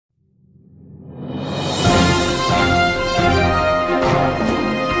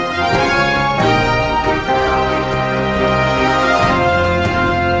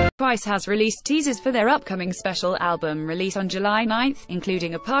Twice has released teasers for their upcoming special album release on July 9,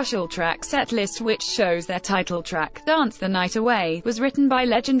 including a partial track set list which shows their title track, Dance the Night Away, was written by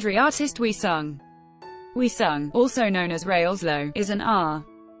legendary artist Wheesung. Wheesung, also known as Railslow, is an R.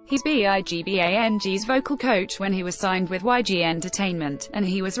 He's Big Bang's vocal coach when he was signed with YG Entertainment, and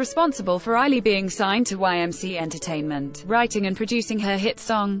he was responsible for Illy being signed to YMC Entertainment, writing and producing her hit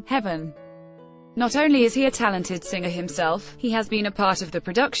song, Heaven. Not only is he a talented singer himself, he has been a part of the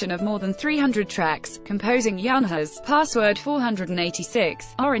production of more than 300 tracks, composing Yunha's Password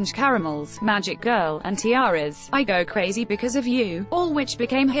 486, Orange Caramels, Magic Girl, and Tiara's I Go Crazy Because of You, all which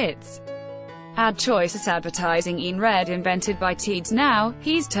became hits. Ad choices advertising in red invented by Teeds. Now,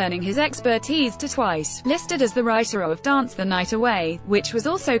 he's turning his expertise to Twice, listed as the writer of Dance the Night Away, which was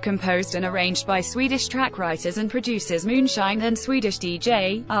also composed and arranged by Swedish track writers and producers Moonshine and Swedish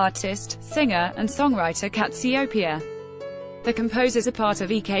DJ, artist, singer, and songwriter Cassiopeia. The composers are part of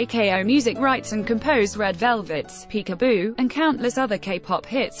EKKO Music Rights and composed Red Velvet's Peekaboo, and countless other K-pop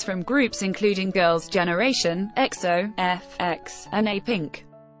hits from groups including Girls' Generation, EXO, FX, and A-Pink.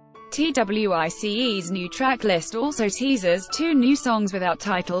 TWICE's new track list also teases 2 new songs without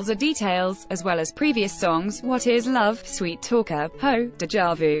titles or details, as well as previous songs, What Is Love, Sweet Talker, Ho,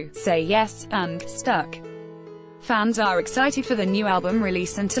 Deja Vu, Say Yes, and Stuck. Fans are excited for the new album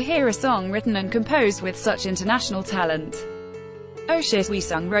release and to hear a song written and composed with such international talent. Oh shit,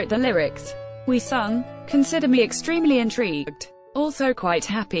 Wheesung wrote the lyrics. Wheesung, consider me extremely intrigued. Also quite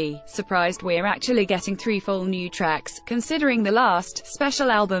happy, surprised we're actually getting 3 full new tracks, considering the last special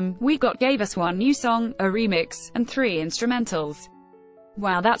album we got gave us 1 new song, a remix, and 3 instrumentals.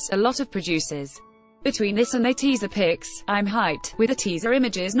 Wow, that's a lot of producers. Between this and the teaser pics, I'm hyped. With the teaser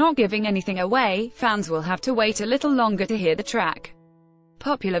images not giving anything away, fans will have to wait a little longer to hear the track.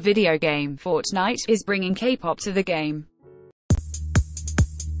 Popular video game Fortnite is bringing K-pop to the game.